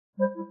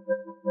A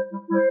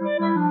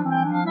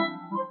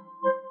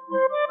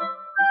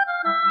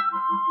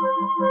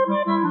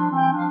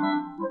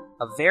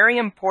very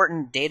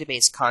important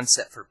database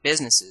concept for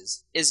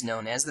businesses is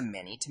known as the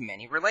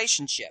many-to-many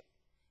relationship.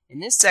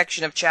 In this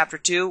section of Chapter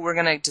 2, we're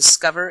going to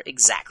discover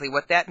exactly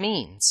what that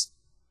means.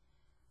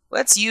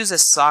 Let's use a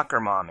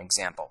soccer mom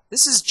example.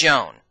 This is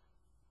Joan.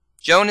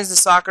 Joan is the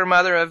soccer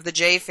mother of the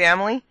J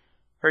family.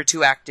 Her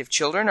two active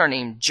children are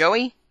named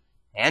Joey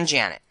and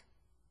Janet.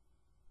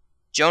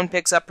 Joan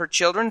picks up her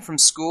children from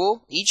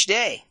school each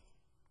day.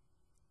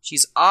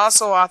 She's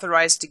also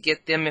authorized to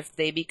get them if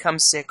they become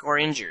sick or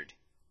injured.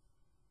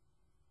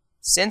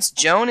 Since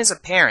Joan is a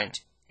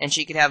parent, and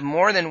she could have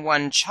more than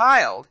one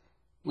child,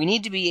 we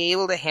need to be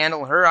able to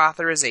handle her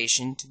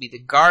authorization to be the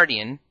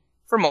guardian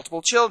for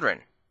multiple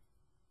children.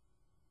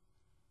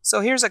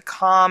 So here's a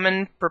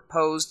common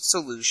proposed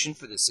solution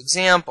for this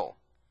example.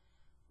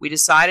 We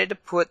decided to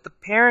put the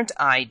parent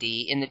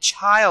ID in the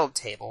child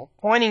table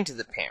pointing to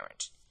the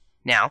parent.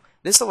 Now,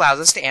 this allows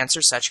us to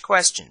answer such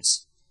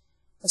questions.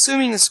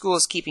 Assuming the school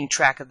is keeping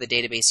track of the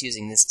database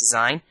using this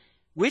design,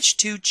 which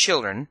two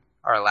children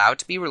are allowed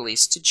to be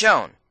released to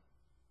Joan?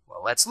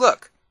 Well, let's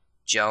look.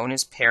 Joan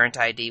is parent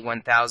ID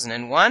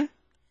 1001,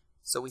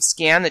 so we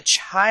scan the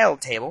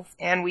child table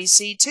and we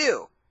see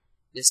 2.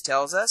 This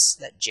tells us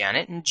that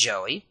Janet and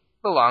Joey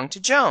belong to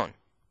Joan.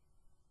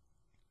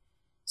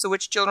 So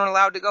which children are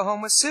allowed to go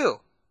home with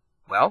Sue?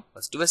 Well,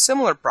 let's do a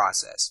similar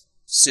process.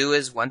 Sue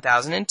is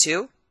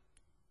 1002.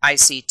 I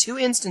see 2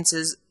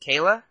 instances,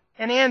 Kayla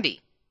and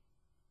Andy.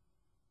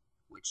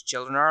 Which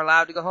children are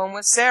allowed to go home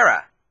with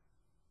Sarah?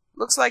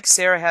 Looks like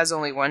Sarah has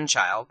only one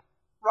child,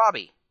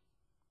 Robbie.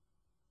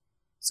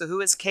 So who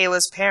is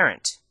Kayla's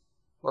parent?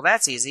 Well,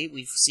 that's easy.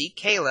 We see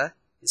Kayla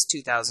is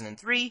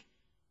 2003.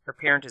 Her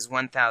parent is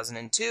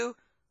 1002.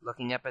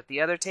 Looking up at the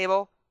other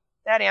table,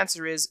 that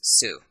answer is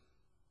Sue.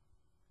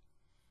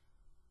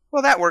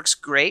 Well, that works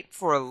great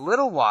for a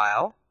little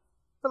while,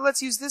 but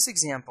let's use this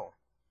example.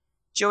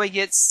 Joey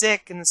gets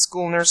sick and the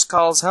school nurse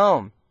calls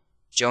home.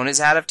 Joan is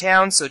out of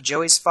town, so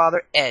Joey's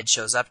father, Ed,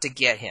 shows up to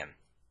get him.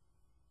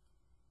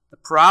 The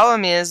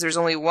problem is there's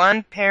only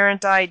one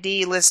parent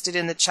ID listed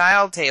in the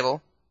child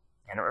table,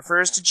 and it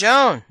refers to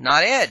Joan,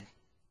 not Ed.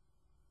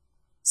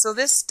 So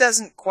this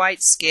doesn't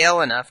quite scale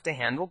enough to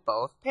handle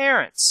both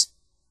parents.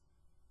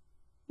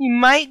 You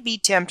might be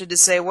tempted to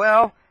say,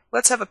 well,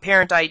 let's have a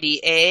parent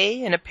ID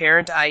A and a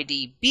parent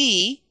ID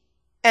B,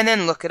 and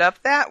then look it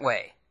up that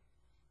way.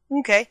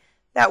 Okay,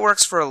 that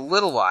works for a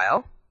little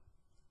while.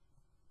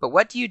 But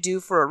what do you do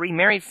for a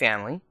remarried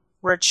family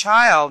where a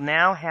child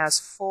now has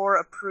 4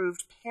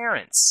 approved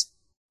parents?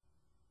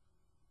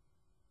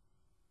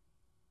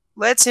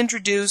 Let's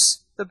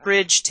introduce the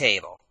bridge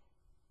table.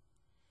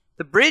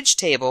 The bridge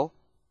table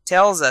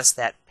tells us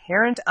that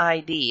parent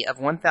ID of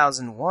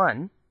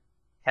 1001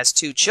 has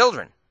 2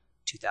 children,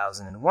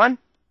 2001,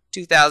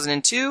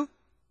 2002,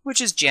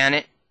 which is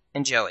Janet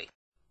and Joey.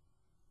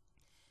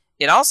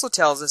 It also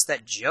tells us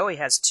that Joey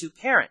has 2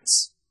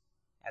 parents.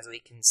 As we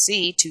can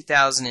see,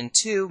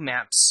 2002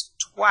 maps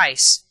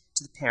twice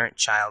to the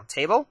parent-child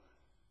table,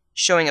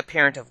 showing a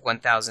parent of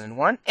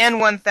 1001 and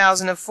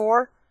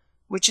 1004,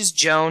 which is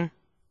Joan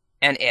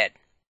and Ed.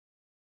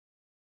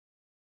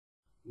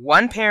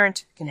 One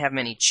parent can have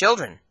many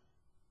children,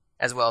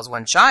 as well as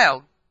one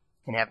child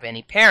can have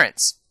many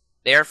parents.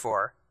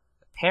 Therefore,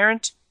 the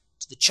parent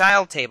to the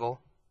child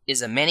table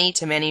is a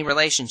many-to-many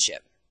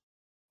relationship.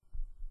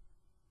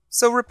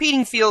 So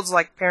repeating fields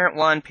like parent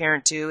 1,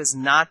 parent 2 is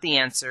not the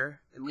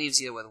answer. It leaves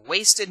you with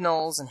wasted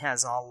nulls and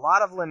has a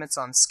lot of limits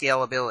on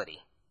scalability.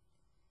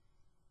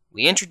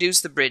 We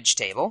introduce the bridge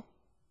table.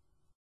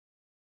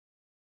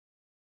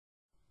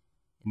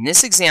 In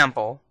this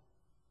example,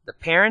 the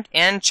parent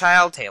and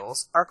child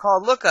tables are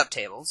called lookup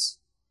tables.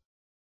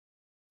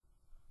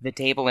 The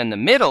table in the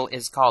middle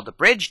is called the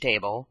bridge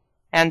table,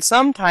 and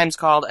sometimes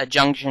called a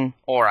junction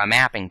or a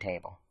mapping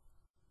table.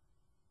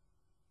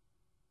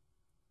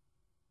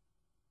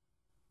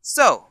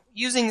 So,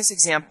 using this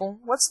example,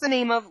 what's the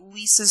name of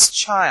Lisa's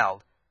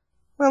child?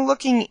 Well,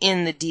 looking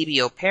in the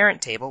DBO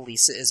parent table,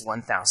 Lisa is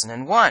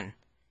 1001.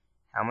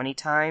 How many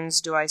times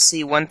do I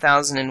see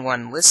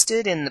 1001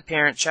 listed in the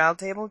parent-child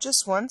table?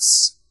 Just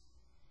once.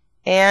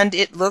 And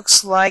it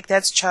looks like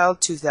that's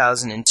child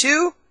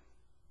 2002.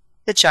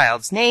 The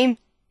child's name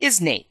is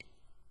Nate.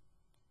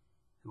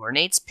 Who are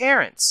Nate's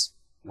parents?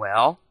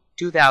 Well,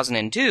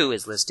 2002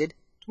 is listed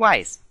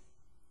twice.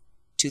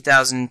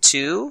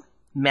 2002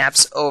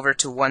 maps over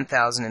to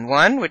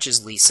 1001, which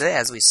is Lisa,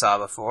 as we saw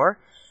before.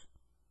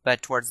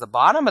 But towards the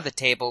bottom of the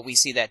table, we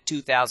see that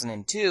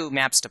 2002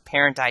 maps to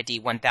parent ID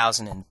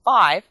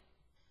 1005,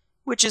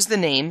 which is the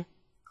name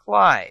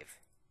Clive.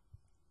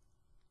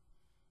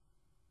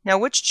 Now,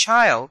 which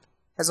child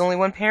has only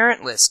one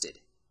parent listed?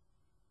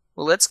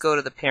 Well, let's go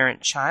to the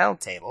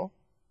parent-child table,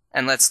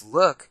 and let's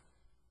look.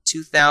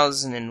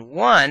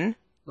 2001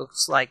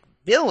 looks like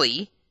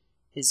Billy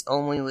is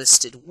only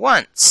listed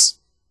once.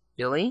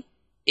 Billy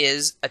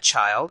is a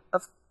child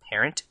of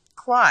parent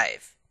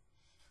Clive.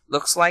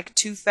 Looks like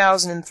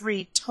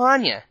 2003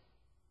 Tanya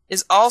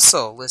is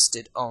also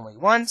listed only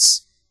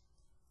once.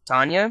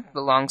 Tanya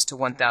belongs to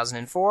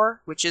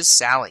 1004, which is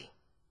Sally.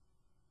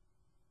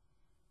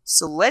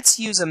 So let's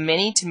use a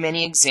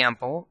many-to-many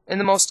example in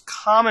the most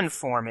common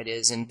form it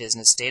is in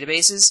business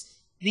databases,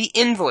 the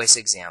invoice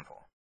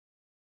example.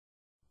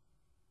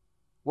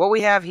 What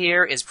we have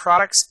here is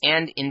products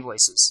and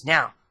invoices.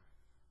 Now,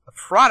 a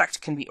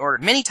product can be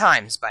ordered many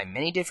times by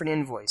many different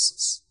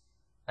invoices.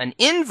 An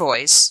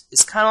invoice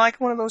is kind of like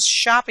one of those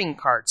shopping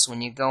carts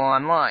when you go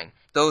online.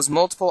 Those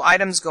multiple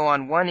items go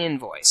on one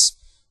invoice.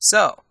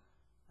 So,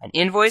 an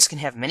invoice can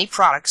have many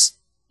products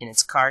in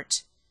its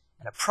cart,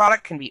 and a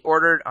product can be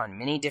ordered on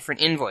many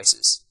different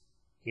invoices.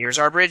 Here's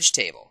our bridge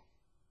table.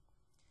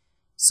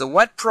 So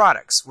what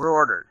products were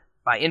ordered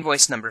by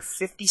invoice number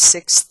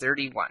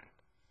 5631?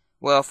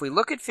 Well, if we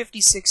look at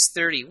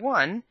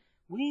 5631,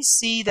 we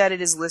see that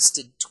it is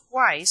listed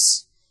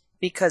twice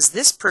because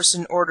this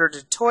person ordered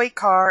a toy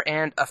car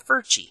and a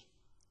Furchie.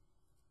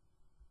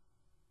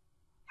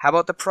 How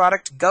about the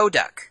product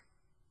GoDuck?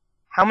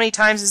 How many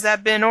times has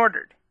that been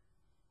ordered?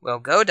 Well,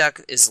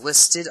 GoDuck is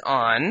listed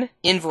on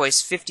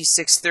invoice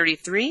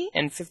 5633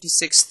 and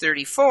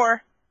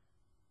 5634.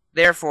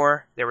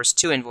 Therefore, there was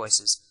two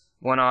invoices,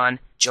 one on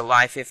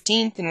July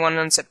 15th and one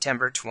on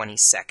September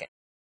 22nd.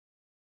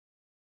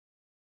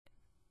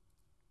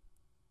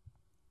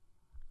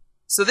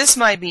 So this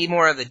might be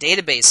more of the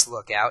database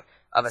lookout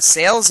of a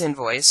sales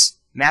invoice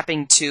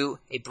mapping to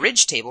a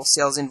bridge table,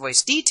 sales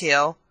invoice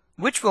detail,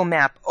 which will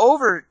map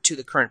over to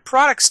the current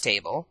products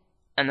table,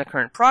 and the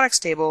current products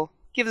table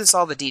gives us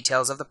all the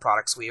details of the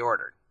products we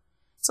ordered.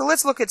 So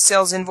let's look at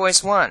sales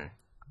invoice 1.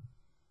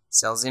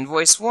 Sales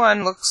invoice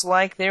 1 looks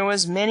like there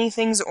was many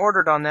things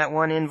ordered on that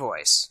one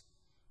invoice.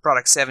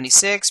 Product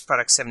 76,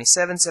 product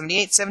 77,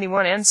 78,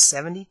 71, and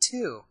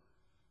 72.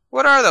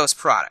 What are those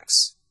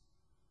products?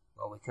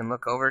 Well, we can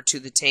look over to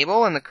the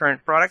table in the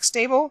current products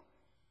table,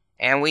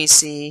 and we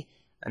see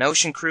an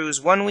ocean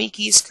cruise 1 week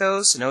East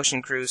Coast, an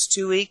ocean cruise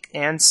 2 week,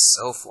 and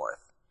so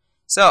forth.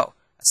 So,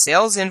 a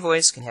sales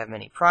invoice can have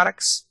many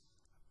products.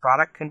 A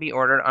product can be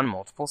ordered on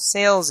multiple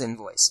sales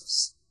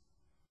invoices.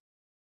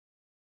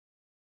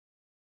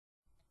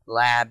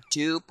 Lab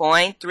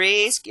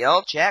 2.3,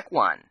 Skill Check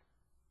 1.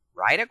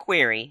 Write a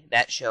query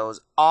that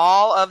shows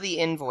all of the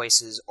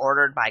invoices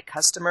ordered by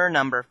customer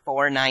number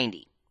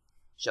 490.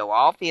 Show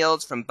all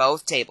fields from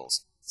both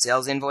tables,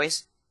 sales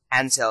invoice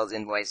and sales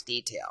invoice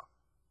detail.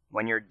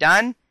 When you're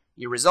done,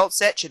 your result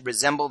set should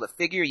resemble the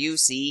figure you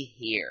see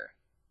here.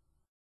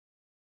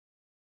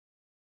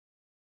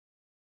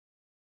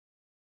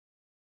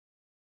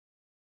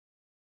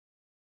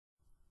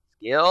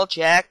 Skill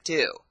Check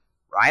 2.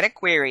 Write a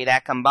query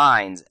that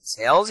combines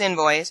sales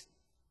invoice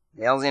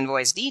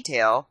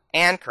detail,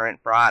 and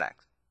current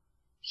product.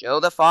 Show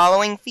the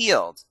following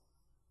fields: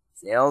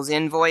 sales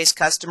invoice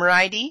customer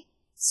ID,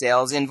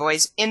 sales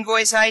invoice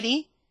invoice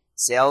ID,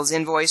 sales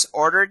invoice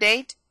order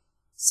date,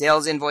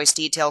 sales invoice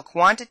detail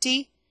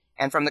quantity,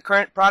 and from the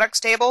current products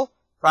table,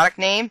 product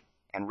name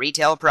and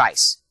retail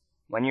price.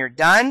 When you're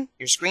done,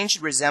 your screen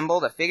should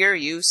resemble the figure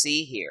you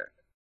see here.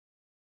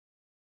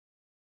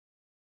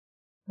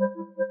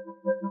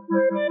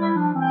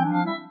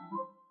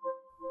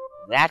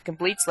 That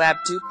completes Lab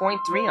 2.3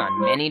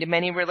 on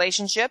many-to-many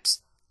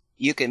relationships.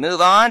 You can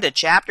move on to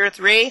Chapter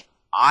 3,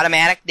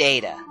 Automatic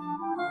Data.